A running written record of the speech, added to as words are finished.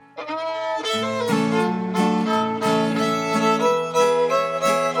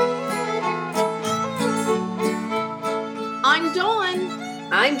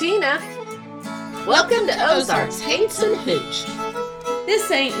Welcome to Ozarks, Haints, and Hooch.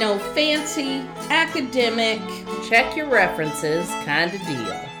 This ain't no fancy, academic, check your references kind of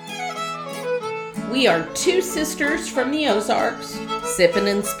deal. We are two sisters from the Ozarks, sipping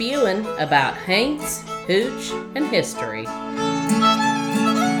and spewing about Haints, Hooch, and history.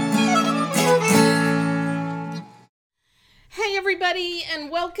 Hey everybody,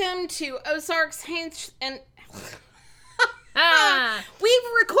 and welcome to Ozarks, Haints, and...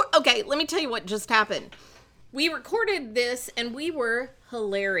 Okay, let me tell you what just happened. We recorded this and we were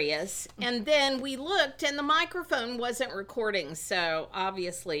hilarious. And then we looked and the microphone wasn't recording. So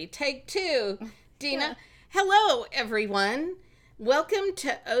obviously, take two. Dina, yeah. Hello everyone. Welcome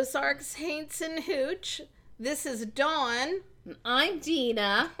to Ozarks, Haints, and Hooch. This is Dawn. I'm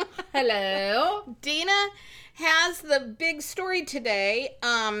Dina. Hello. Dina has the big story today.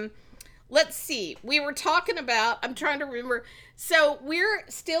 Let's see. We were talking about, I'm trying to remember. So we're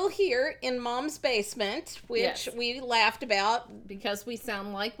still here in Mom's basement, which we laughed about. Because we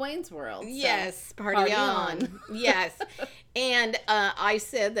sound like Wayne's World. So yes. Party on. Yes. And I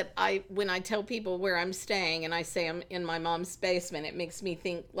said that when I tell people where I'm staying and I say I'm in my mom's basement, it makes me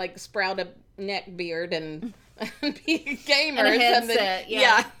think like sprout a neck beard and be a gamer. And a headset,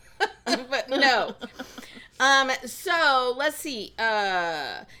 yeah. But no. So let's see.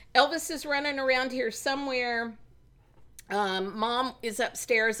 Elvis is running around here somewhere. Mom is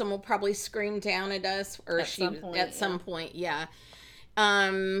upstairs and will probably scream down at us, or at some point, yeah.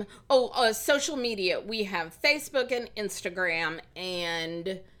 Social media. We have Facebook and Instagram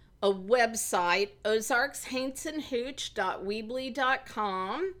and a website,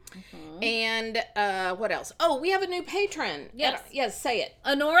 ozarkshaintsandhooch.weebly.com. Mm-hmm. And what else? Oh, we have a new patron. Yes. Yes, say it.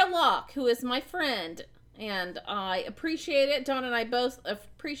 Honora Locke, who is my friend. And I appreciate it. Dawn and I both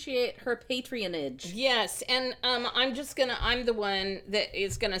appreciate her patronage. Yes, and I'm the one that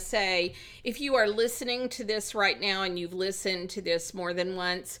is gonna say, if you are listening to this right now and you've listened to this more than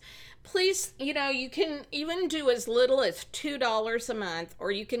once, please, you can even do as little as $2 a month, or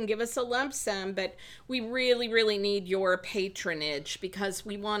you can give us a lump sum, but we really, really need your patronage because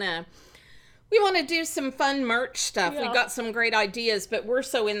we want to do some fun merch stuff. Yeah. We've got some great ideas, but we're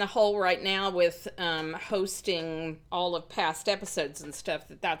so in the hole right now with hosting all of past episodes and stuff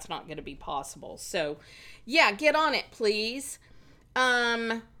that's not going to be possible. So, yeah, get on it, please.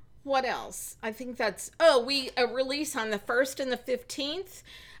 What else? I think we release on the 1st and the 15th.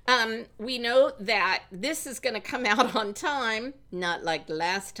 We know that this is going to come out on time, not like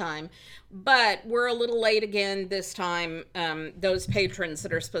last time, but we're a little late again this time. Those patrons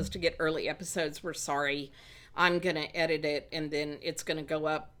that are supposed to get early episodes, we're sorry. I'm going to edit it and then it's going to go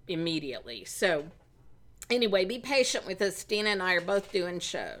up immediately. So anyway, be patient with us. Dina and I are both doing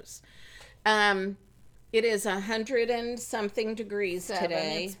shows. It is 100 and something degrees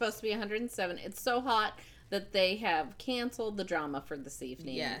today. It's supposed to be 107. It's so hot that they have canceled the drama for this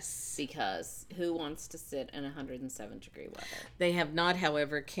evening. Yes. Because who wants to sit in 107 degree weather? They have not,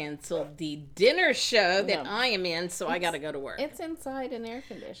 however, canceled the dinner show that I am in, so I got to go to work. It's inside and air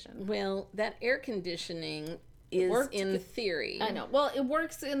conditioned. Well, that air conditioning is in theory. I know. Well, it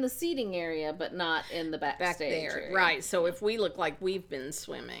works in the seating area, but not in the backstage there. area. Right. So if we look like we've been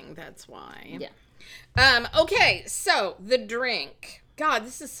swimming, that's why. Yeah. Okay, so the drink. God,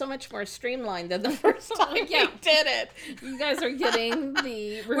 this is so much more streamlined than the first time we did it. You guys are getting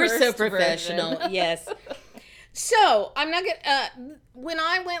the We're so professional, yes. So, I'm not gonna, when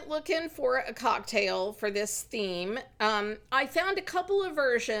I went looking for a cocktail for this theme, I found a couple of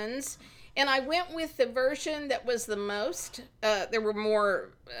versions, and I went with the version that was the most, there were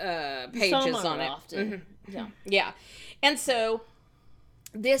more pages on it. Often. Mm-hmm. Yeah. And so,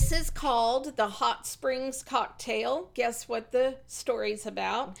 this is called the Hot Springs Cocktail. Guess what the story's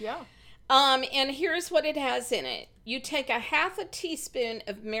about? Yeah. And here's what it has in it. You take a half a teaspoon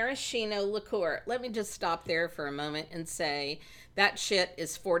of maraschino liqueur. Let me just stop there for a moment and say that shit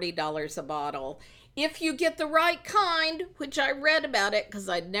is $40 a bottle. If you get the right kind, which I read about it because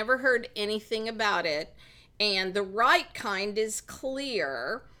I'd never heard anything about it, and the right kind is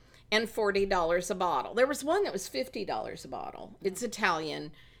clear, and $40 a bottle. There was one that was $50 a bottle. It's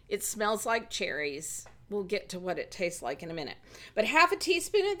Italian. It smells like cherries. We'll get to what it tastes like in a minute. But half a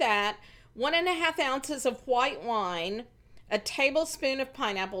teaspoon of that, 1.5 ounces of white wine, a tablespoon of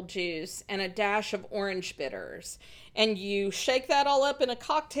pineapple juice, and a dash of orange bitters. And you shake that all up in a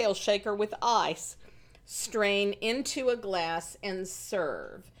cocktail shaker with ice. Strain into a glass and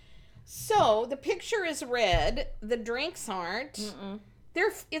serve. So the picture is red. The drinks aren't. Mm-mm.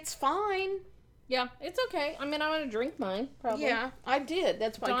 It's fine. Yeah, it's okay. I mean, I'm going to drink mine, probably. Yeah, I did.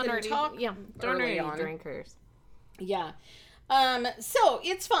 That's why I couldn't talk Dawn early already on. drinkers. Yeah. So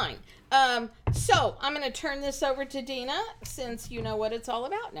it's fine. So I'm going to turn this over to Dina since you know what it's all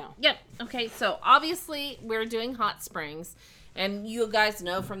about now. Yep. Okay, so obviously we're doing hot springs. And you guys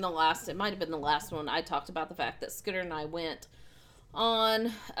know from it might have been the last one, I talked about the fact that Scooter and I went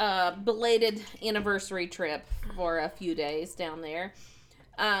on a belated anniversary trip for a few days down there.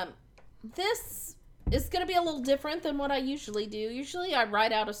 This is going to be a little different than what I usually do. Usually I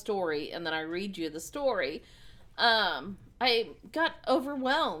write out a story and then I read you the story. I got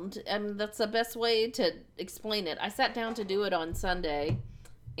overwhelmed, and that's the best way to explain it. I sat down to do it on Sunday,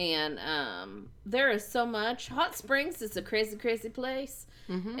 and there is so much. Hot Springs is a crazy, crazy place.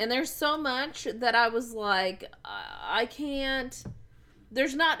 Mm-hmm. And there's so much that I was like, I can't,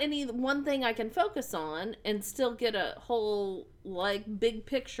 there's not any one thing I can focus on and still get a whole, like, big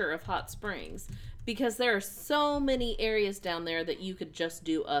picture of Hot Springs. Because there are so many areas down there that you could just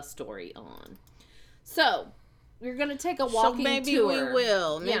do a story on. So, we're going to take a walking tour. Maybe we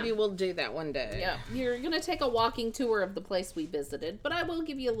will. Maybe we'll do that one day. Yeah. You're going to take a walking tour of the place we visited. But I will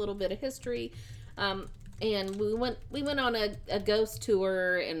give you a little bit of history. And we went on a ghost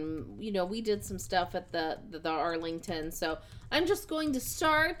tour. And, you know, we did some stuff at the Arlington. So I'm just going to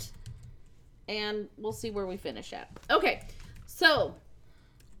start. And we'll see where we finish at. Okay. So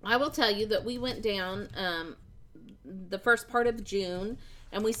I will tell you that we went down the first part of June.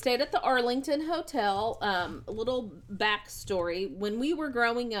 And we stayed at the Arlington Hotel. A little backstory. When we were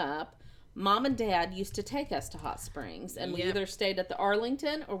growing up, Mom and Dad used to take us to Hot Springs. And we either stayed at the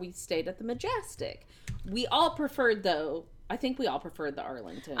Arlington or we stayed at the Majestic. We all preferred, though. I think we all preferred the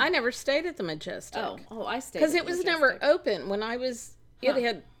Arlington. I never stayed at the Majestic. Oh, I stayed because it was never open. When I was, it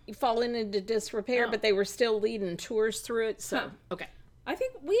had fallen into disrepair, but they were still leading tours through it. So, okay. I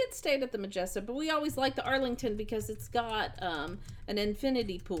think we had stayed at the Majestic, but we always liked the Arlington because it's got an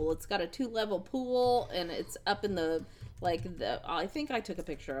infinity pool. It's got a 2-level pool, and it's up in I think I took a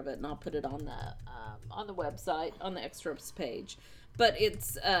picture of it, and I'll put it on the website, on the extras page. But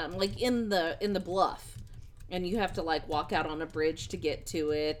it's like in the bluff, and you have to like walk out on a bridge to get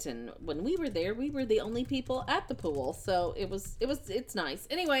to it. And when we were there, we were the only people at the pool, so it's nice.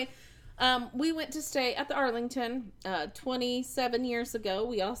 Anyway. We went to stay at the Arlington 27 years ago.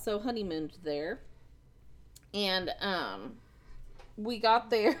 We also honeymooned there. And we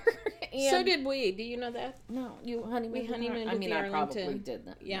got there. And so did we. Do you know that? No, you honeymooned. We honeymooned I mean, the I Arlington. probably did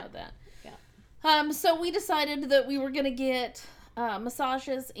know that. Yeah. So we decided that we were going to get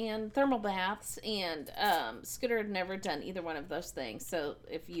massages and thermal baths. And Scooter had never done either one of those things. So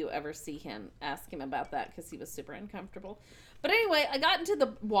if you ever see him, ask him about that because he was super uncomfortable. But anyway, I got into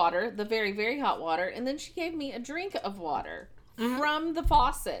the water, the very, very hot water, and then she gave me a drink of water from the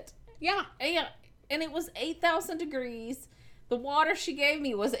faucet. Yeah. And it was 8,000 degrees. The water she gave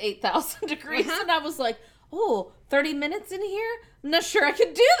me was 8,000 degrees. And I was like, 30 minutes in here? I'm not sure I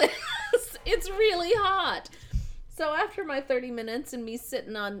can do this. It's really hot. So after my 30 minutes and me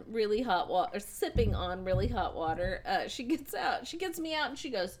sitting on really hot water, sipping on really hot water, she gets out. She gets me out and she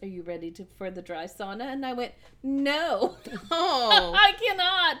goes, "Are you ready for the dry sauna?" And I went, "No, I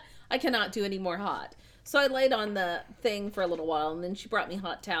cannot do any more hot." So I laid on the thing for a little while, and then she brought me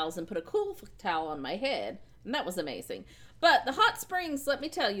hot towels and put a cool towel on my head, and that was amazing. But the hot springs, let me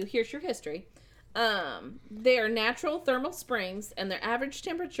tell you, here's your history. They are natural thermal springs, and their average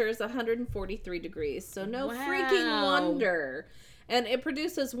temperature is 143 degrees. So no freaking wonder. And it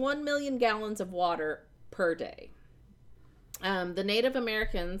produces 1 million gallons of water per day. The Native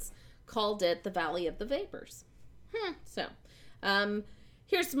Americans called it the Valley of the Vapors. So,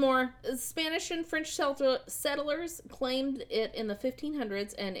 here's more. Spanish and French settlers claimed it in the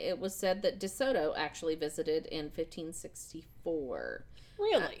 1500s, and it was said that De Soto actually visited in 1564.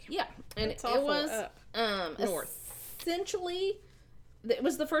 Really? Yeah. And it's it was north. Essentially, it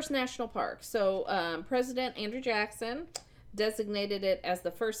was the first national park. So President Andrew Jackson designated it as the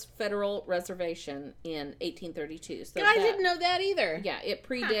first federal reservation in 1832. So I didn't know that either. Yeah, it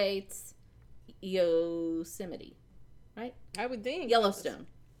predates Yosemite, right? I would think. Yellowstone.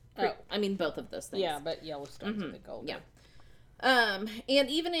 I mean, both of those things. Yeah, but Yellowstone's a bit older. Yeah. And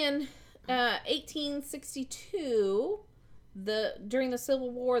even in 1862... during the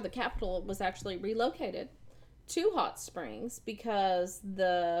Civil War, the capital was actually relocated to Hot Springs because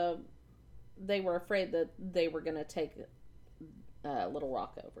they were afraid that they were going to take Little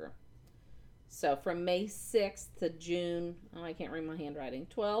Rock over. So from May 6th to June, I can't read my handwriting,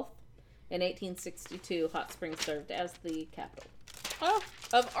 12th, in 1862, Hot Springs served as the capital. Oh,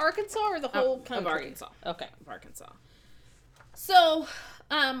 of Arkansas or the whole country? Of Arkansas. Okay. Of Arkansas. So...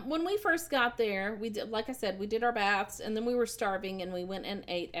 when we first got there, we did, like I said, we did our baths, and then we were starving, and we went and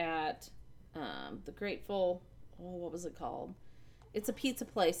ate at the Grateful. what was it called? It's a pizza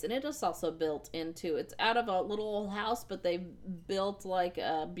place, and it is also built into, it's out of a little old house, but they've built like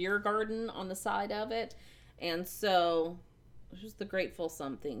a beer garden on the side of it. And so, it was the Grateful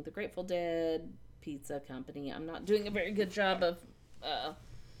Dead Pizza Company. I'm not doing a very good job of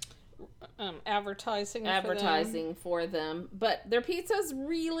advertising for them, but their pizza's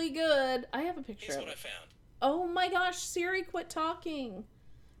really good. I have a picture. Here's what I found. Oh my gosh, Siri, quit talking.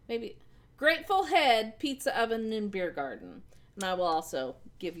 Maybe Grateful Head Pizza Oven and Beer Garden. And I will also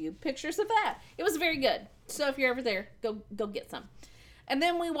give you pictures of that. It was very good. So if you're ever there, go get some. And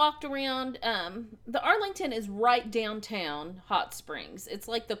then we walked around. The Arlington is right downtown Hot Springs. It's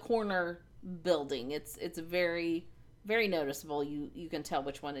like the corner building. It's very, very noticeable. You can tell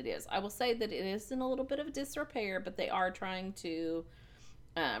which one it is. I will say that it is in a little bit of disrepair, but they are trying to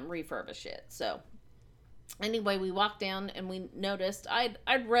refurbish it. So anyway, we walked down and we noticed, I'd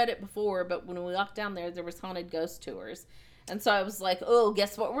read it before, but when we walked down there was haunted ghost tours. And so I was like, oh,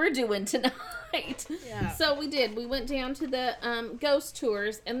 guess what we're doing tonight? Yeah. So we did. We went down to the ghost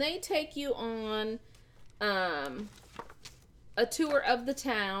tours, and they take you on a tour of the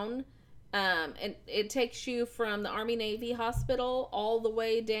town. And it takes you from the Army-Navy hospital all the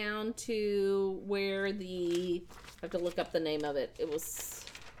way down to where I have to look up the name of it. It was...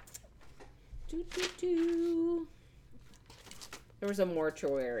 There was a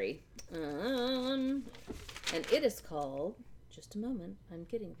mortuary. And it is called, just a moment, I'm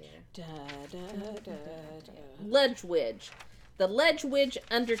getting there. Ledgewidge. The Ledgewidge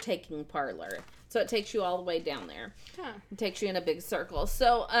Undertaking Parlor. So it takes you all the way down there. Huh. It takes you in a big circle.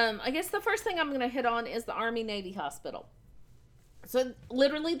 So I guess the first thing I'm going to hit on is the Army-Navy Hospital. So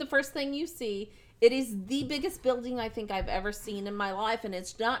literally the first thing you see, it is the biggest building I think I've ever seen in my life. And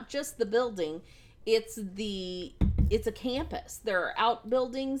it's not just the building, it's a campus. There are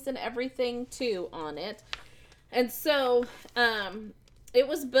outbuildings and everything too on it. And so, it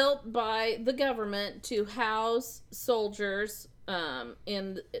was built by the government to house soldiers,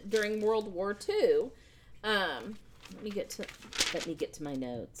 during World War II. Let me get to my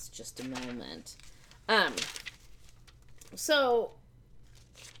notes just a moment. So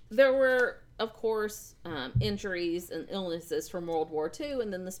there were, of course, injuries and illnesses from World War II,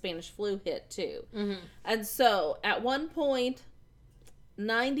 and then the Spanish flu hit too. Mm-hmm. And so at one point,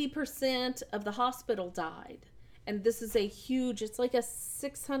 90% of the hospital died. And this is it's like a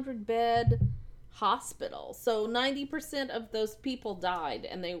 600 bed hospital. So 90% of those people died,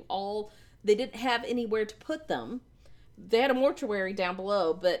 and they didn't have anywhere to put them. They had a mortuary down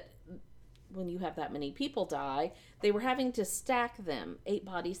below, but when you have that many people die, they were having to stack them 8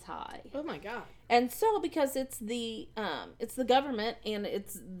 bodies high. Oh my God. And so because it's the government and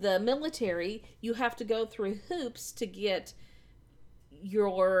it's the military, you have to go through hoops to get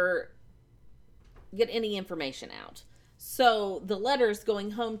any information out. So the letters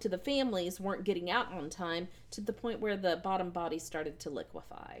going home to the families weren't getting out on time, to the point where the bottom bodies started to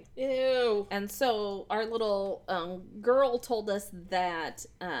liquefy. Ew. And so our little girl told us that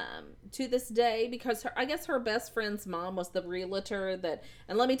to this day, because I guess her best friend's mom was the realtor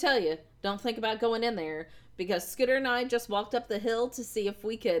and let me tell you, don't think about going in there, because Scooter and I just walked up the hill to see if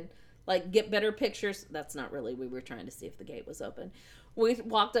we could get better pictures. That's not really, we were trying to see if the gate was open. We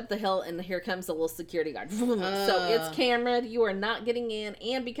walked up the hill, and here comes a little security guard. So it's cameraed. You are not getting in.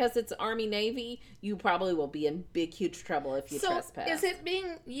 And because it's Army-Navy, you probably will be in big, huge trouble if you trespass. Is it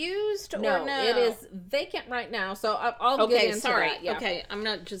being used or no? It is vacant right now. So I'll get into that. Yeah. Okay, I'm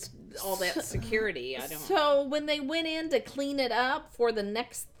not just all that security. I don't. So when they went in to clean it up for the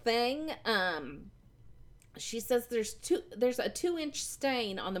next thing, she says there's a 2-inch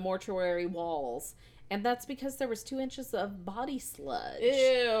stain on the mortuary walls. And that's because there was 2 inches of body sludge.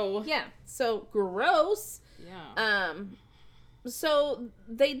 Ew. Yeah. So gross. Yeah. So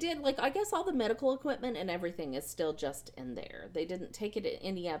they did, I guess all the medical equipment and everything is still just in there. They didn't take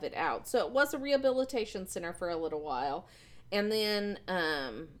any of it out. So it was a rehabilitation center for a little while. And then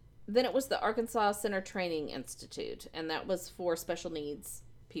it was the Arkansas Center Training Institute. And that was for special needs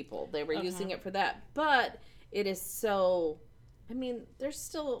people. They were using it for that. But it is there's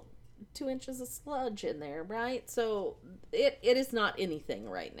still 2 inches of sludge in there, right? So it is not anything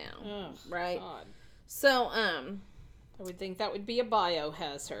right now. Ugh, right? God. So I would think that would be a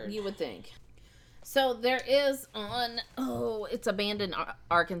biohazard. You would think. So there is it's Abandoned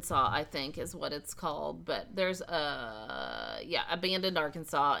Arkansas, I think is what it's called, but there's Abandoned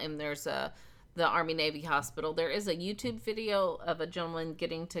Arkansas, and there's the Army-Navy Hospital. There is a YouTube video of a gentleman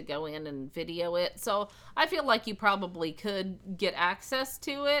getting to go in and video it. So I feel like you probably could get access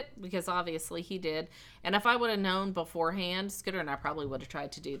to it, because obviously he did. And if I would have known beforehand, Scooter and I probably would have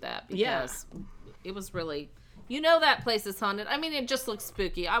tried to do that, because it was really, You know that place is haunted. I mean, it just looks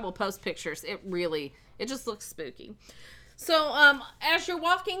spooky. I will post pictures. It just looks spooky. So, as you're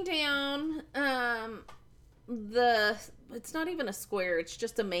walking down, it's not even a square, it's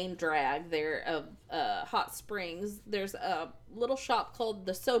just a main drag there of Hot Springs. There's a little shop called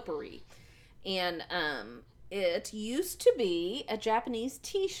the Soapery, and it used to be a Japanese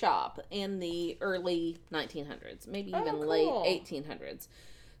tea shop in the early 1900s, maybe even late 1800s.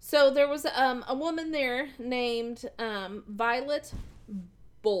 So there was a woman there named Violet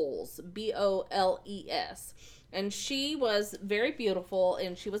Bowles, Boles, and she was very beautiful,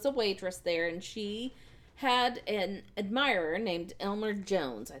 and she was a waitress there, and she had an admirer named Elmer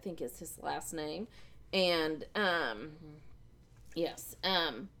Jones, I think is his last name. And, yes.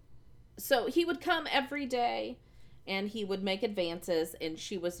 So he would come every day, and he would make advances, and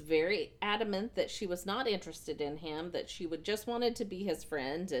she was very adamant that she was not interested in him, that she would just wanted to be his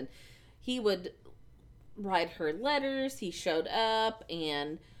friend, and he would write her letters. He showed up,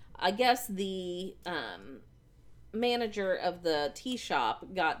 and I guess the, manager of the tea shop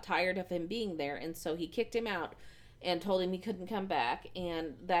got tired of him being there, and so he kicked him out and told him he couldn't come back,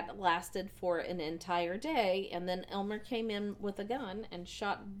 and that lasted for an entire day. And then Elmer came in with a gun and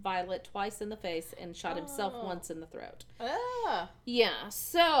shot Violet twice in the face and shot himself once in the throat. Yeah,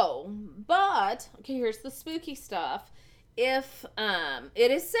 so, but okay, here's the spooky stuff. If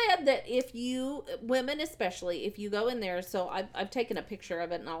it is said that if you, women especially, if you go in there, so I've taken a picture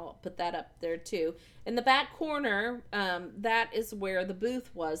of it, and I'll put that up there too. In the back corner, that is where the booth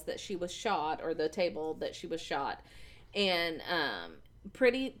was that she was shot, or the table that she was shot. And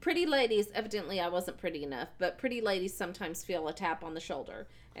pretty ladies, evidently I wasn't pretty enough, but pretty ladies sometimes feel a tap on the shoulder,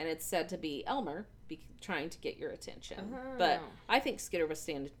 and it's said to be Elmer trying to get your attention. But I think Skitter was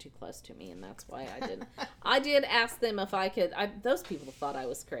standing too close to me, and that's why I didn't. I did ask them if I could. Those people thought I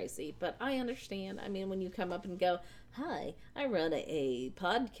was crazy, but I understand. I mean, when you come up and go, "Hi, I run a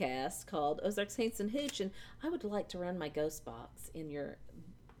podcast called Ozarks, Haints, and Hooch, and I would like to run my ghost box in your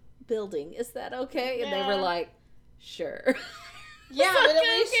building. Is that okay?" And they were like, "Sure." Yeah, but at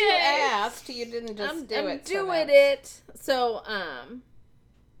least you asked. You didn't just do it. I'm doing it.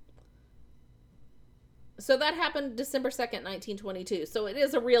 So that happened December 2nd, 1922. So it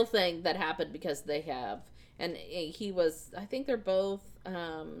is a real thing that happened because they have. And he was, I think they're both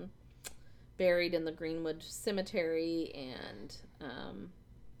buried in the Greenwood Cemetery. And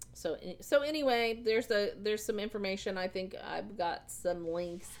so anyway, there's some information. I think I've got some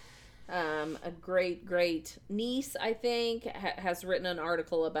links. A great niece, I think, has written an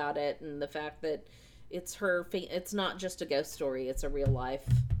article about it, and the fact that it's it's not just a ghost story, it's a real life,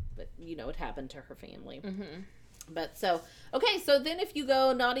 but it happened to her family. Mm-hmm. But so then if you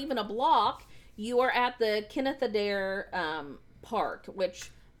go not even a block, you are at the Kenneth Adair Park,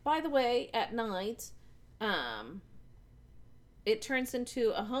 which, by the way, at night, it turns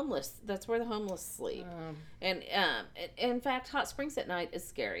into that's where the homeless sleep. And in fact, Hot Springs at night is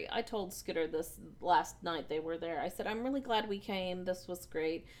scary. I told Skitter this last night they were there. I said, I'm really glad we came. This was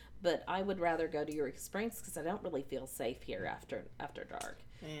great, but I would rather go to Eureka Springs because I don't really feel safe here after dark.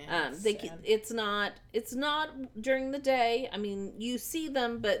 Yeah, it's not during the day. I mean, you see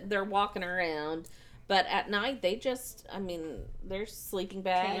them, but they're walking around. But at night, there's sleeping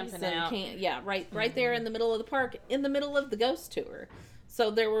bags right there in the middle of the park, in the middle of the ghost tour. So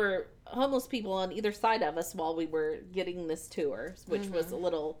there were homeless people on either side of us while we were getting this tour, which was a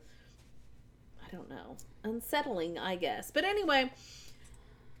little, I don't know, unsettling, I guess. But anyway,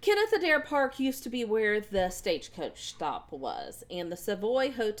 Kenneth Adair Park used to be where the stagecoach stop was, and the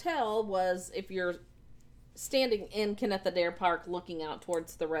Savoy Hotel was, if you're standing in Kenneth Adair Park looking out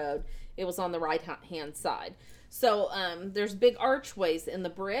towards the road, it was on the right hand side. So there's big archways in the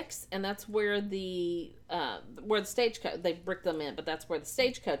bricks, and that's where the stagecoach, they bricked them in, but that's where the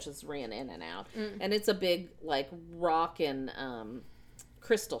stagecoaches ran in and out. And it's a big rock and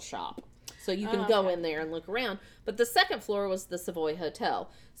crystal shop, so you can go in there and look around. But the second floor was the Savoy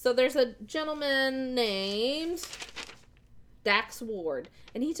Hotel. So there's a gentleman named Dax Ward,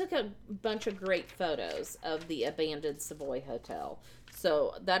 and he took a bunch of great photos of the abandoned Savoy Hotel.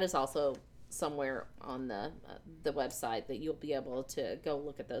 So that is also somewhere on the website that you'll be able to go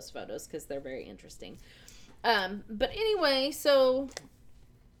look at those photos because they're very interesting. But anyway, so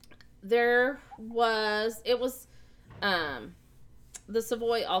the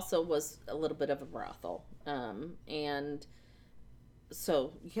Savoy also was a little bit of a brothel. And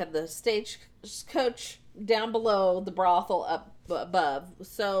so you had the stagecoach down below, the brothel up above.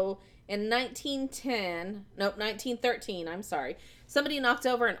 So in 1913, somebody knocked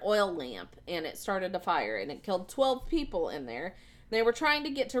over an oil lamp and it started a fire and it killed 12 people in there. They were trying to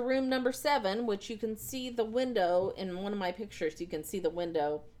get to room number 7, which you can see the window in one of my pictures. You can see the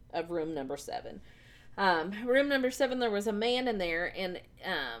window of room number 7. Room number 7, there was a man in there, and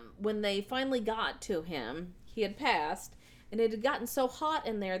when they finally got to him, he had passed, and it had gotten so hot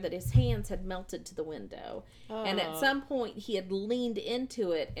in there that his hands had melted to the window. Oh. And at some point, he had leaned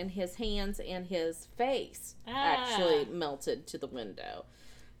into it, and his hands and his face actually melted to the window.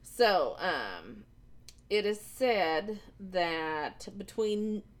 So, it is said that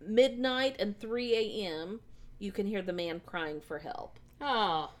between midnight and 3 a.m., you can hear the man crying for help.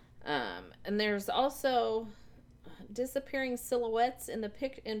 Oh. And there's also disappearing silhouettes in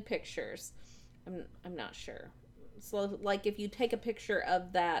pictures. I'm not sure. So, like, if you take a picture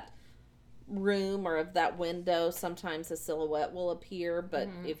of that room or of that window, sometimes a silhouette will appear, but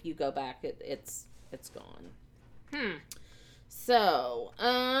if you go back, it's gone. So,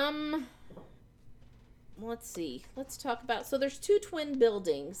 let's see. Let's talk about, so there's 2 twin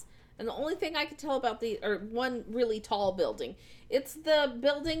buildings, and the only thing I can tell about one really tall building. It's the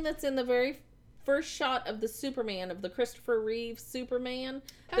building that's in the very first shot of the Superman, of the Christopher Reeve Superman.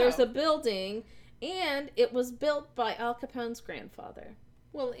 Oh. There's a building, and it was built by Al Capone's grandfather.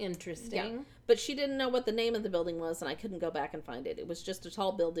 Well, interesting. Yeah. But she didn't know what the name of the building was, and I couldn't go back and find it. It was just a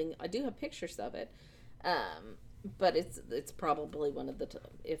tall building. I do have pictures of it. But it's probably one of the,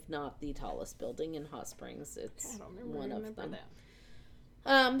 if not the tallest building in Hot Springs. It's one of them.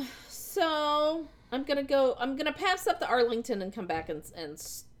 That. So I'm gonna pass up the Arlington and come back and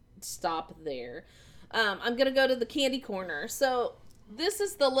stop there. I'm gonna go to the Candy Corner. So this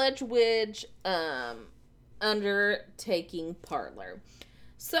is the Ledgewidge Undertaking Parlor.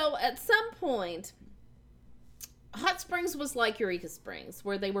 So at some point, Hot Springs was like Eureka Springs,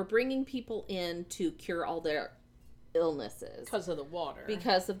 where they were bringing people in to cure all their illnesses. Because of the water.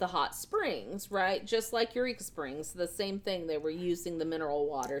 Because of the hot springs, right? Just like Eureka Springs, the same thing. They were using the mineral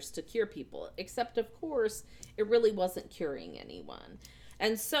waters to cure people. Except, of course, it really wasn't curing anyone.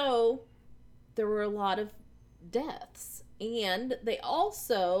 And so, there were a lot of deaths. And they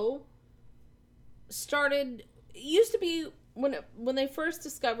also started, it used to be, when they first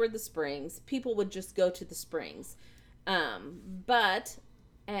discovered the springs, people would just go to the springs. But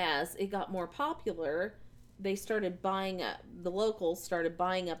as it got more popular, they started buying up, the locals started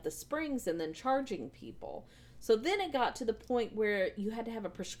buying up the springs and then charging people. So then it got to the point where you had to have a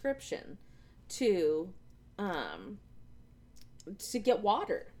prescription to get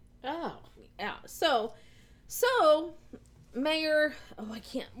water. Oh. Yeah. So Mayor,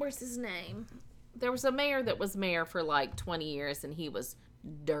 where's his name? There was a mayor that was mayor for like 20 years, and he was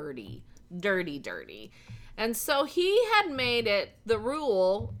dirty. And so he had made it the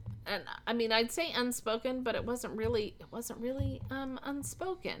rule, and I mean, I'd say unspoken, but it wasn't really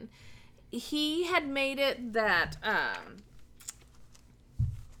unspoken. He had made it that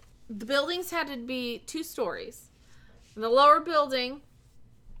the buildings had to be 2 stories. And the lower building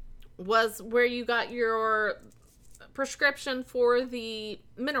was where you got your prescription for the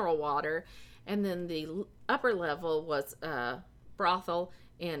mineral water, and then the upper level was a brothel,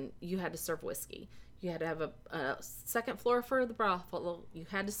 and you had to serve whiskey. You had to have a second floor for the brothel. You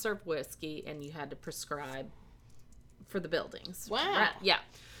had to serve whiskey, and you had to prescribe for the buildings. Wow. Right? Yeah.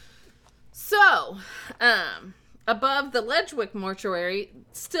 So, above the Ledgwick mortuary,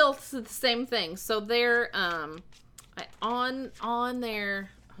 still the same thing. So they're on their,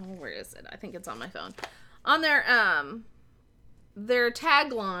 where is it? I think it's on my phone. On their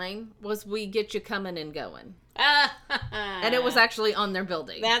tagline was, "We get you coming and going." And it was actually on their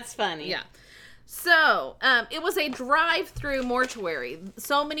building. That's funny. Yeah. So, it was a drive-through mortuary.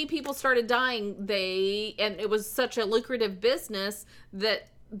 So many people started dying, and it was such a lucrative business that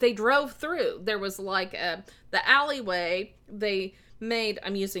they drove through. There was like the alleyway they made,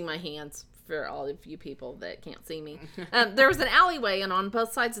 I'm using my hands for all of you people that can't see me. There was an alleyway, and on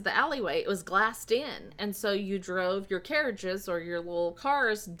both sides of the alleyway, it was glassed in. And so you drove your carriages or your little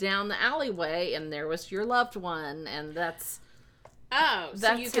cars down the alleyway, and there was your loved one, and that's... Oh,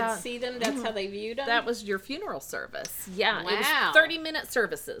 so you could see them? That's how they viewed them? That was your funeral service. Yeah. Wow. It was 30-minute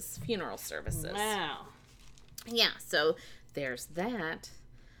services, funeral services. Wow. Yeah, so there's that.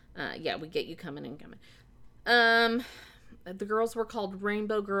 Yeah, we get you coming and coming. The girls were called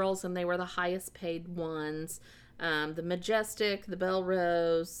Rainbow Girls, and they were the highest paid ones. The Majestic, the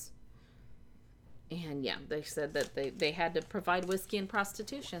Belrose. And yeah, they said that they had to provide whiskey and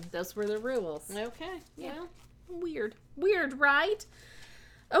prostitution. Those were the rules. Okay. Yeah. Weird, right?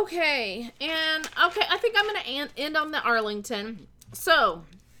 Okay, I think I'm going to end on the Arlington. So,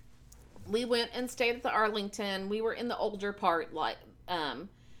 we went and stayed at the Arlington. We were in the older part, and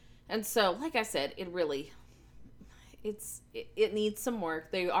so, like I said, it it needs some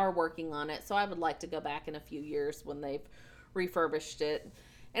work. They are working on it, so I would like to go back in a few years when they've refurbished it.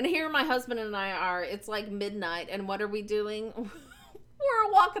 And here my husband and I are, it's like midnight, and what are we doing?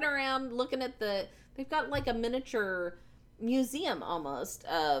 We're walking around looking at they've got like a miniature museum almost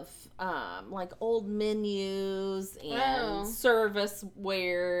of like old menus and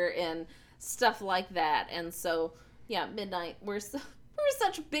serviceware and stuff like that. And so, yeah, midnight, we're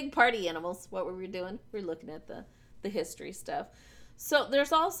such big party animals. What were we doing? We're looking at the history stuff. So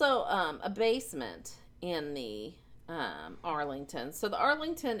there's also a basement in the Arlington. So the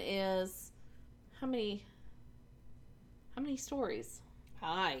Arlington is how many stories?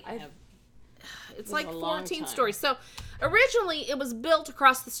 It's like 14 stories. So originally it was built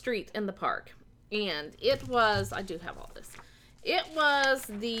across the street in the park, and it was, I do have all this. It was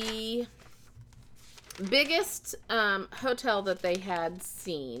the biggest hotel that they had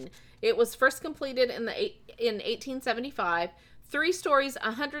seen. It was first completed in 1875. 3 stories,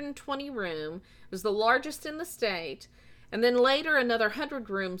 120 room. It was the largest in the state. And then later another 100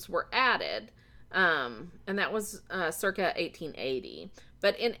 rooms were added. And that was circa 1880.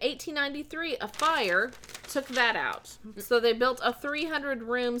 But in 1893, a fire took that out. So they built a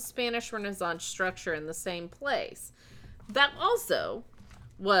 300-room Spanish Renaissance structure in the same place. That also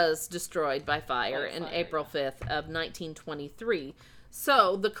was destroyed by fire in April 5th of 1923.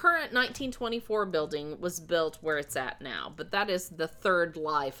 So the current 1924 building was built where it's at now. But that is the third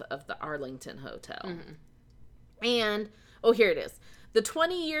life of the Arlington Hotel. Mm-hmm. And, here it is. The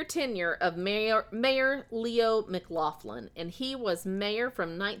 20-year tenure of Mayor Leo McLaughlin, and he was mayor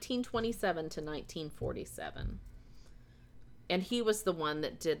from 1927 to 1947. And he was the one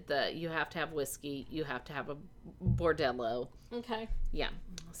that did you have to have whiskey, you have to have a bordello. Okay. Yeah.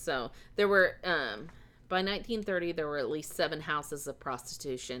 So there were, by 1930, there were at least 7 houses of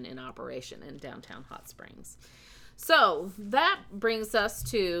prostitution in operation in downtown Hot Springs. So that brings us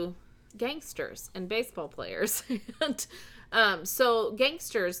to gangsters and baseball players. And so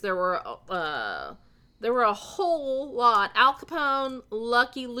gangsters, there were a whole lot. Al Capone,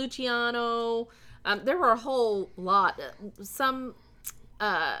 Lucky Luciano, there were a whole lot.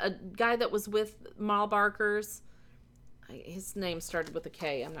 A guy that was with Mall Barkers, his name started with a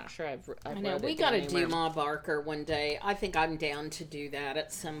K. I'm not sure I've I know, we got to do Ma Barker one day. I think I'm down to do that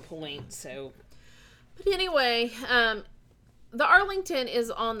at some point, so. But anyway, the Arlington is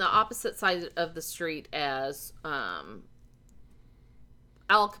on the opposite side of the street as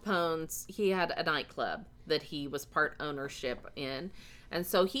Al Capone's. He had a nightclub that he was part ownership in. And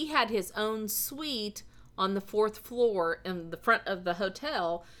so he had his own suite on the 4th floor in the front of the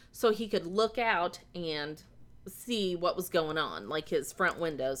hotel so he could look out and see what was going on, like his front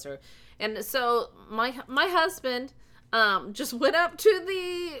windows. And so my husband just went up to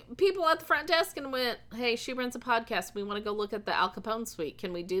the people at the front desk and went, "Hey, she runs a podcast. We want to go look at the Al Capone suite.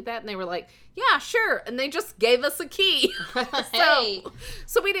 Can we do that?" And they were like, "Yeah, sure." And they just gave us a key. Hey.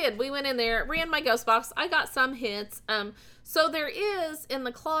 So we did. We went in there, ran my ghost box. I got some hits. So there is, in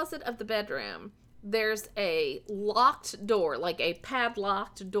the closet of the bedroom, there's a locked door, like a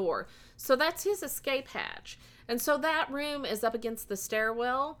padlocked door. So that's his escape hatch. And so that room is up against the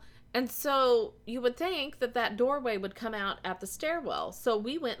stairwell. And so you would think that doorway would come out at the stairwell. So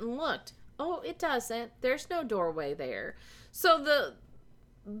we went and looked. Oh, it doesn't. There's no doorway there. So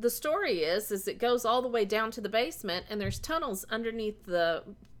the story is it goes all the way down to the basement, and there's tunnels underneath the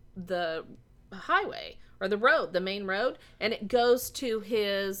highway or the road, the main road, and it goes to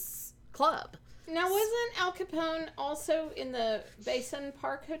his club. Now, wasn't Al Capone also in the Basin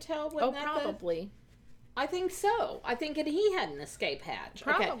Park Hotel? Probably. I think so. I think he had an escape hatch.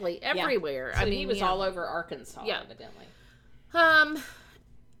 Probably everywhere. Yeah. So he was all over Arkansas, evidently.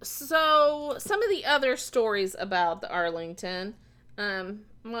 So some of the other stories about the Arlington,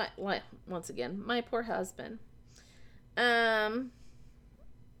 once again, my poor husband. I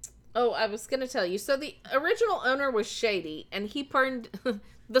was going to tell you. So the original owner was shady, and he burned.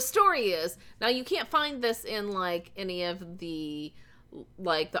 The story is, now you can't find this in like any of the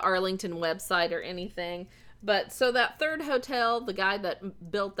the Arlington website or anything, but so that third hotel, the guy that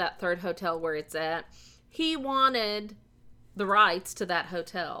built that third hotel where it's at, he wanted the rights to that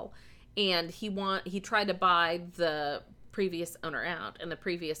hotel, and he tried to buy the previous owner out, and the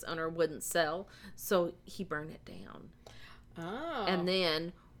previous owner wouldn't sell, so he burned it down. Oh. And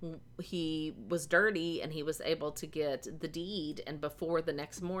then he was dirty, and he was able to get the deed, and before the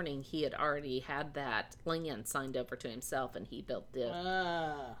next morning he had already had that land signed over to himself, and he built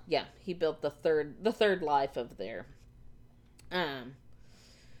he built the third life of there.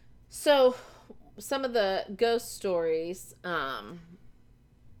 So some of the ghost stories,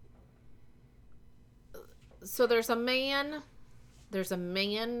 So there's a man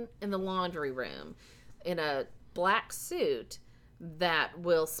in the laundry room in a black suit that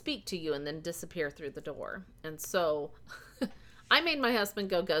will speak to you and then disappear through the door. And so I made my husband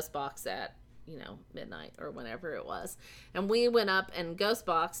go ghost box at, midnight or whenever it was. And we went up and ghost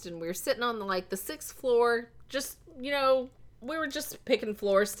boxed, and we were sitting on the 6th floor, just, we were just picking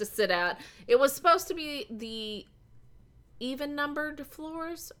floors to sit at. It was supposed to be the even numbered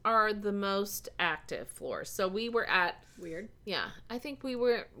floors are the most active floors. So we were at, weird. Yeah, I think we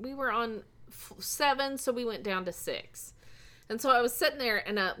were on 7, so we went down to 6. And so I was sitting there,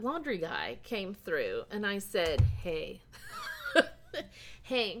 and a laundry guy came through, and I said, hey,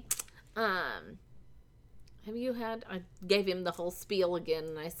 have you had, I gave him the whole spiel again,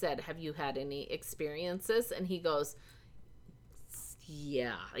 and I said, have you had any experiences? And he goes,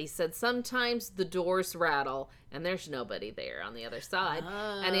 yeah. He said, sometimes the doors rattle, and there's nobody there on the other side.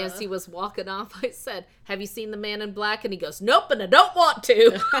 And as he was walking off, I said, have you seen the man in black? And he goes, nope, and I don't want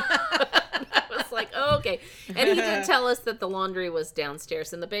to. I was like, oh, okay. And he did tell us that the laundry was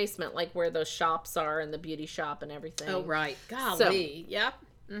downstairs in the basement, like where those shops are and the beauty shop and everything. Oh, right. Golly. So, yep.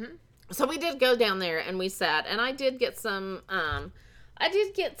 Mm-hmm. So we did go down there, and we sat, and I did get some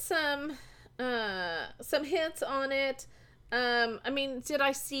hits on it. Did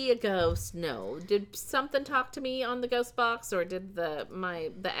I see a ghost? No. Did something talk to me on the ghost box, or did the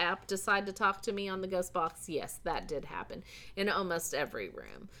app decide to talk to me on the ghost box? Yes, that did happen in almost every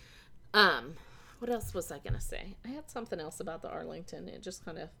room. What else was I gonna say? I had something else about the Arlington. It just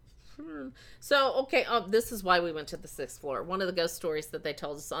kind of. So, okay, this is why we went to the 6th floor. One of the ghost stories that they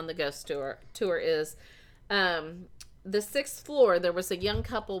told us on the ghost tour is the 6th floor, there was a young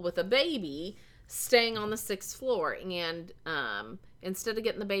couple with a baby staying on the 6th floor, and instead of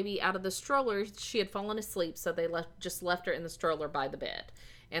getting the baby out of the stroller, she had fallen asleep, so they just left her in the stroller by the bed,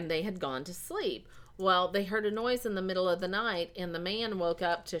 and they had gone to sleep. Well, they heard a noise in the middle of the night, and the man woke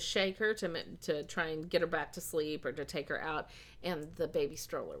up to shake her to try and get her back to sleep or to take her out, and the baby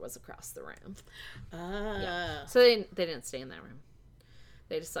stroller was across the room. Yeah. So they didn't stay in that room.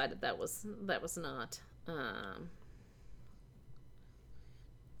 They decided that was not.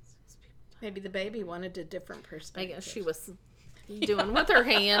 Maybe the baby wanted a different perspective. I guess she was doing with her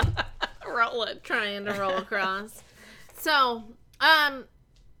hand, trying to roll across. So, and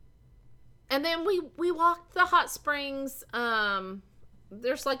then we walked the hot springs.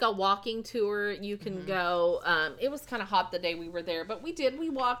 There's like a walking tour you can go. It was kind of hot the day we were there, but we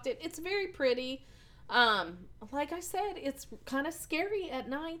walked it. It's very pretty. Like I said, it's kind of scary at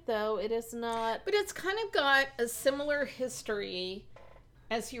night, though. It is not. But it's kind of got a similar history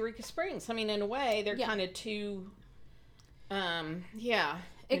as Eureka Springs. I mean, in a way, they're kind of two.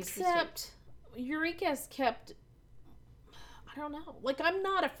 Except Eureka's kept. I don't know. Like, I'm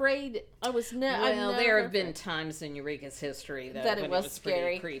not afraid. I was never. Well, there have been times in Eureka's history that it was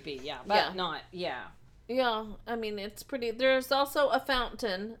scary, pretty creepy. Yeah, but not. Yeah. Yeah, I mean, it's pretty. There's also a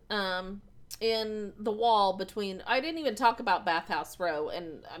fountain in the wall between. I didn't even talk about Bathhouse Row,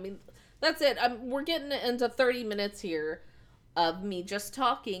 and I mean, that's it. We're getting into 30 minutes here of me just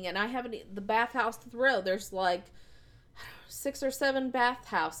talking, and I haven't. The Bathhouse Row. There's like 6 or 7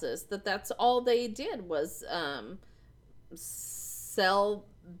 bathhouses. That's all they did was sell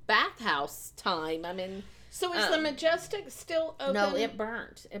bathhouse time. I mean, so is the Majestic still open? No, it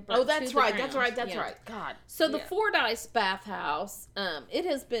burnt. Oh, that's right. That's right. God. So the Fordyce bathhouse, it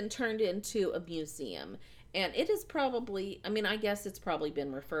has been turned into a museum, and it is probably. I mean, I guess it's probably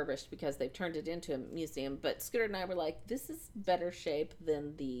been refurbished because they've turned it into a museum. But Scooter and I were like, this is better shape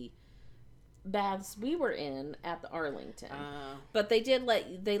than the baths we were in at the Arlington. But they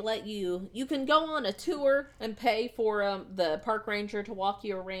let you can go on a tour and pay for the park ranger to walk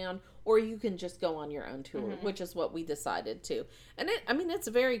you around, or you can just go on your own tour, which is what we decided to. And it's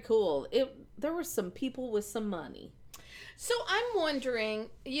very cool. There were some people with some money. So I'm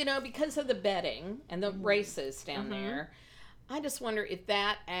wondering, because of the betting and the races down there, I just wonder if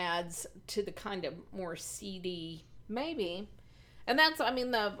that adds to the kind of more seedy. Maybe. And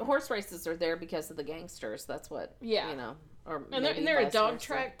the horse races are there because of the gangsters. That's what, or and they're a dog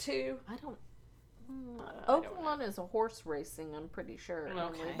track too. I don't. Oakland is a horse racing, I'm pretty sure.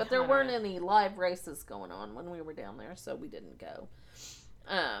 Okay. But there weren't any live races going on when we were down there, so we didn't go.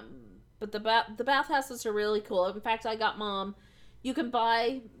 But the bathhouses are really cool. In fact, I got Mom. You can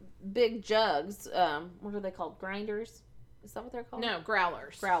buy big jugs. What are they called? Grinders? Is that what they're called? No,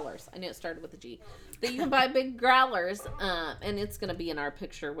 growlers. Growlers. I knew it started with a G. But you can buy big growlers, and it's going to be in our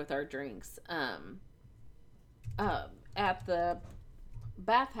picture with our drinks. At the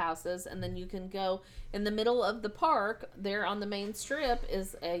bathhouses, and then you can go in the middle of the park. There on the main strip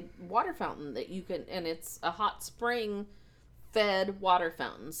is a water fountain that you can, and it's a hot spring fed water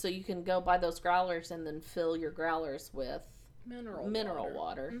fountain. So you can go buy those growlers and then fill your growlers with mineral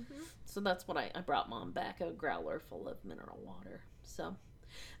water. Mm-hmm. So that's what I brought Mom back, a growler full of mineral water. So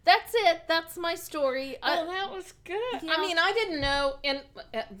that's it. That's my story. Oh, that was good. Yeah. I mean, I didn't know. And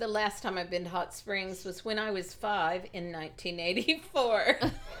the last time I've been to Hot Springs was when I was 5 in 1984.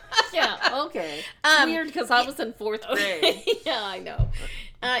 Yeah, okay. Weird because I was in 4th grade. Yeah, I know.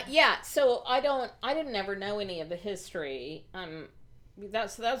 Yeah, so I didn't ever know any of the history.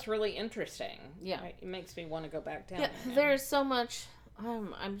 That's really interesting. Yeah, it makes me want to go back down. Yeah, there's so much.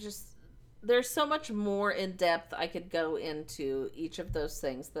 There's so much more in depth I could go into each of those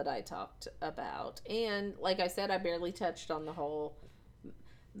things that I talked about. And like I said, I barely touched on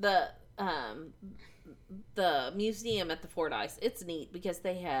the museum at the Fordyce. It's neat because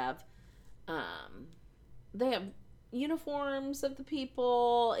they have uniforms of the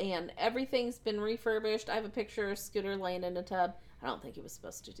people, and everything's been refurbished. I have a picture of Scooter laying in a tub. I don't think he was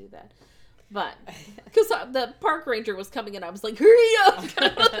supposed to do that. But, because the park ranger was coming in, I was like, hurry up,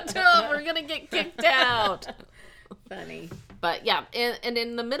 get out of the tub, we're going to get kicked out. Funny. But, yeah, and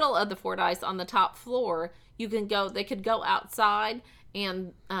in the middle of the Fordyce, on the top floor, they could go outside,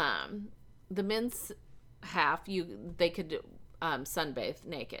 and the men's half, they could sunbathe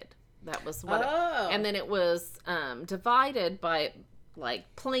naked. That was what and then it was divided by,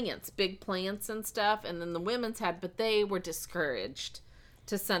 like, plants, big plants and stuff, and then the women's had, but they were discouraged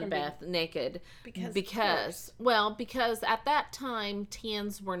to sunbathe naked because at that time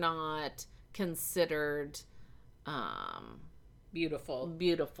tans were not considered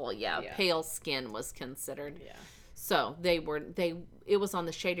beautiful. Yeah, pale skin was considered. Yeah. So it was on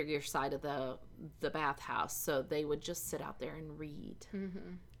the shadier side of the bathhouse, so they would just sit out there and read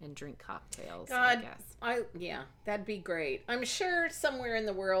and drink cocktails. God, I guess. That'd be great. I'm sure somewhere in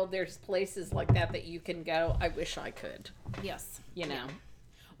the world there's places like that you can go. I wish I could. Yes, you know.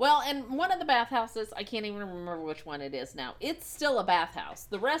 Well, and one of the bathhouses, I can't even remember which one it is now. It's still a bathhouse.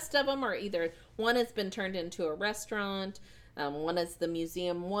 The rest of them are either, one has been turned into a restaurant, one is the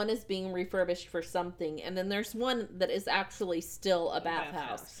museum, one is being refurbished for something, and then there's one that is actually still a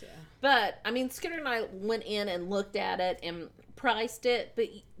bathhouse. Yeah. But, I mean, Scooter and I went in and looked at it and priced it, but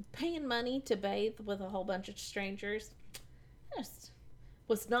paying money to bathe with a whole bunch of strangers just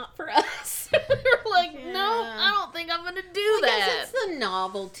was not for us. We're like, no, I don't think I'm going to do that. It's the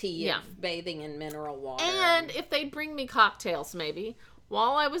novelty of bathing in mineral water. And if they'd bring me cocktails, maybe,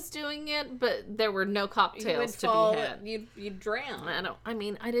 while I was doing it, but there were no cocktails to be had. You'd drown.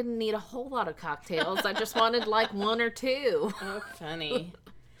 I didn't need a whole lot of cocktails. I just wanted like 1 or 2. Oh, funny.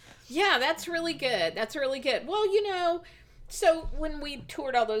 Yeah, that's really good. Well, so when we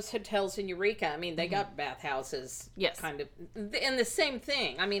toured all those hotels in Eureka, I mean, they got bathhouses. Yes. Kind of. And the same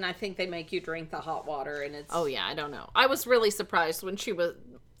thing. I mean, I think they make you drink the hot water, and it's... Oh, yeah, I don't know. I was really surprised when she filled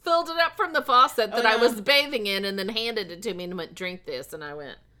it up from the faucet that I was bathing in and then handed it to me and went, drink this. And I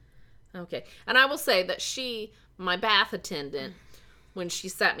went, okay. And I will say that my bath attendant, when she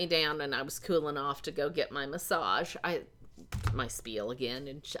sat me down and I was cooling off to go get my massage, my spiel again,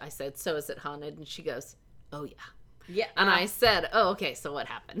 and I said, so is it haunted? And she goes, oh, yeah. Yeah. And I said, oh, okay, so what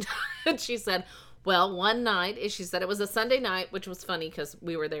happened? And she said, well, one night, she said it was a Sunday night, which was funny because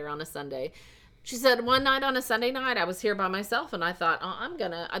we were there on a Sunday. She said, one night on a Sunday night, I was here by myself, and I thought,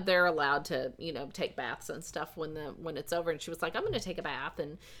 they're allowed to, take baths and stuff when it's over. And she was like, I'm going to take a bath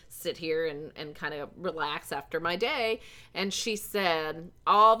and sit here and kind of relax after my day. And she said,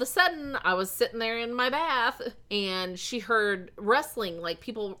 all of a sudden, I was sitting there in my bath, and she heard rustling, like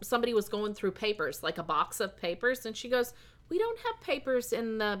somebody was going through papers, like a box of papers. And she goes, we don't have papers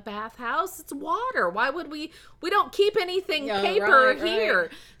in the bathhouse. It's water. Why would we don't keep anything paper here.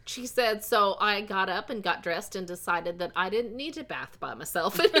 Right. She said, so I got up and got dressed and decided that I didn't need to bath by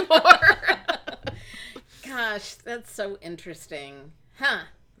myself anymore. Gosh, that's so interesting. Huh.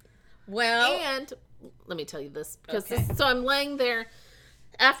 Well. And let me tell you this. So I'm laying there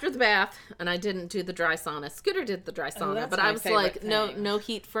after the bath, and I didn't do the dry sauna. Scooter did the dry sauna, but I was like, no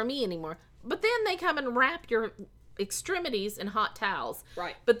heat for me anymore. But then they come and wrap your extremities in hot towels.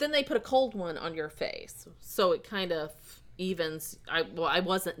 Right. But then they put a cold one on your face. So it kind of evens. I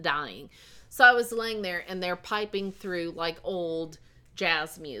wasn't dying. So I was laying there, and they're piping through like old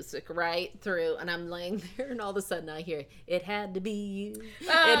jazz music right through, and I'm laying there, and all of a sudden I hear, it had to be you. It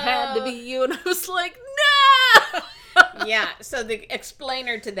had to be you. And I was like, no! Yeah, so the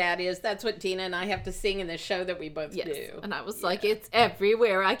explainer to that is that's what Tina and I have to sing in the show that we both do. And I was like, it's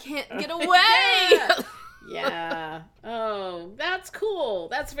everywhere. I can't get away. Yeah. Oh, that's cool.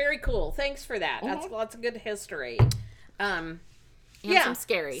 That's very cool. Thanks for that. That's lots of good history. And Yeah. some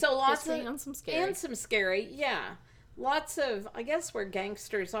scary. So lots history of and some scary. and some scary. Yeah. Lots of, I guess, where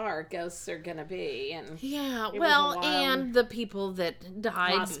gangsters are, ghosts are gonna be, and Yeah, it was well, a wild- and the people that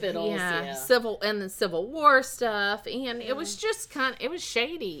died, Hospitals, yeah. the Civil War stuff, and it was just it was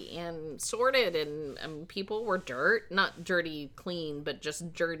shady and sordid, and people were not dirty clean, but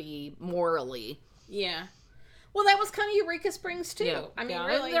just dirty morally. yeah. Well, that was kind of Eureka Springs too. Yeah, I mean, yeah,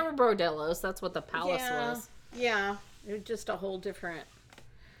 really, there were bordellos. That's what the palace yeah, was. yeah. It was just a whole different.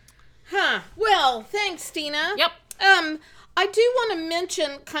 Huh. Well, thanks, Tina. Yep. I do want to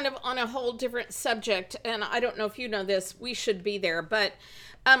mention, kind of on a whole different subject, and I don't know if you know this, we should be there, but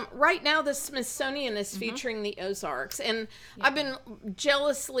right now the Smithsonian is featuring the Ozarks, and I've been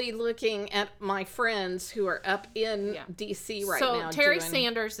jealously looking at my friends who are up in D.C. right now. So Terry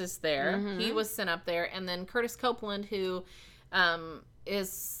Sanders is there. He was sent up there, and then Curtis Copeland, who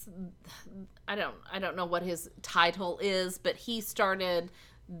is I don't know what his title is, but he started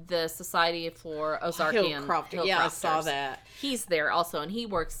the Society for Ozarkian Hillcrofters. Yeah, I saw that. He's there also, and he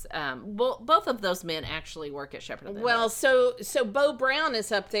works. Both of those men actually work at Shepherd of the Well, Hills. so Bo Brown is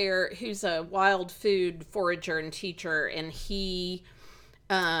up there, who's a wild food forager and teacher, and he's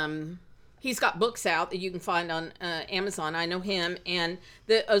got books out that you can find on Amazon. I know him, and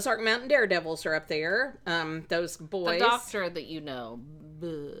the Ozark Mountain Daredevils are up there. Those boys. The doctor that you know.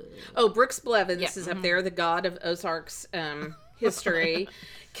 Oh, Brooks Blevins is up there, the god of Ozark's history.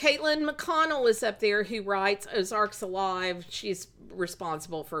 Caitlin McConnell is up there, who writes Ozarks Alive. She's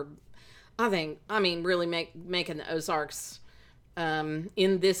responsible for, really making the Ozarks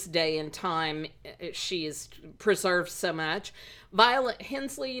in this day and time. She is preserved so much. Violet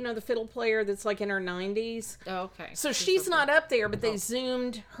Hensley, the fiddle player that's like in her 90s. Oh, okay. So she's not up there, but they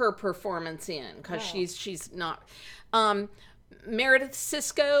zoomed her performance in because she's not. Meredith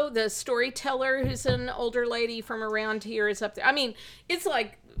Cisco, the storyteller, who's an older lady from around here, is up there. I mean, it's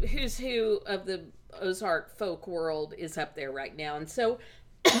like who's who of the Ozark folk world is up there right now. And so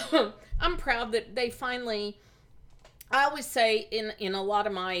I'm proud that they finally, I always say in a lot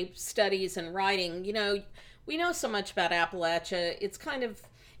of my studies and writing, we know so much about Appalachia. It's kind of,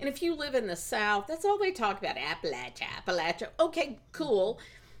 and if you live in the South, that's all they talk about, Appalachia. Okay, cool.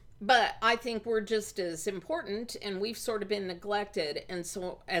 But I think we're just as important, and we've sort of been neglected, and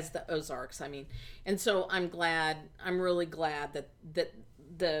so as the Ozarks, and so I'm really glad that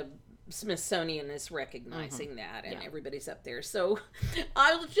the Smithsonian is recognizing that, and everybody's up there. So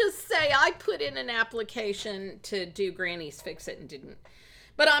I'll just say I put in an application to do Granny's Fix It and didn't.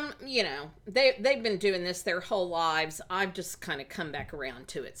 But they've been doing this their whole lives. I've just kind of come back around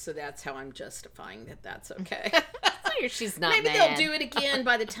to it, so that's how I'm justifying that's okay. She's not Maybe mad. they'll do it again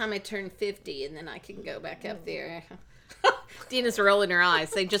by the time I turn 50, and then I can go back up there. Dina's rolling her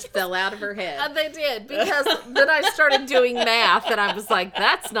eyes. They just fell out of her head. They did, because then I started doing math, and I was like,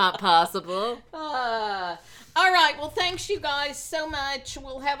 that's not possible. All right. Well, thanks you guys so much.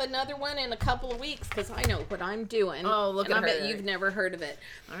 We'll have another one in a couple of weeks because I know what I'm doing. Oh, look at her. I bet you've never heard of it.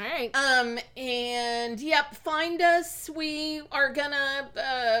 All right. And yep, find us. We're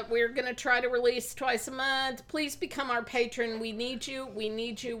gonna try to release twice a month. Please become our patron. We need you. We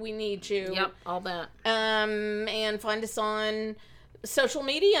need you. We need you. Yep, all that. And find us on social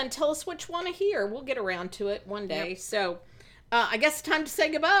media and tell us what you want to hear. We'll get around to it one day. Yep. So, I guess it's time to say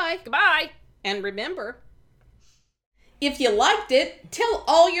goodbye. Goodbye. And remember, if you liked it, tell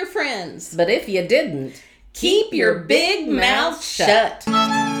all your friends. But if you didn't, keep your big mouth shut.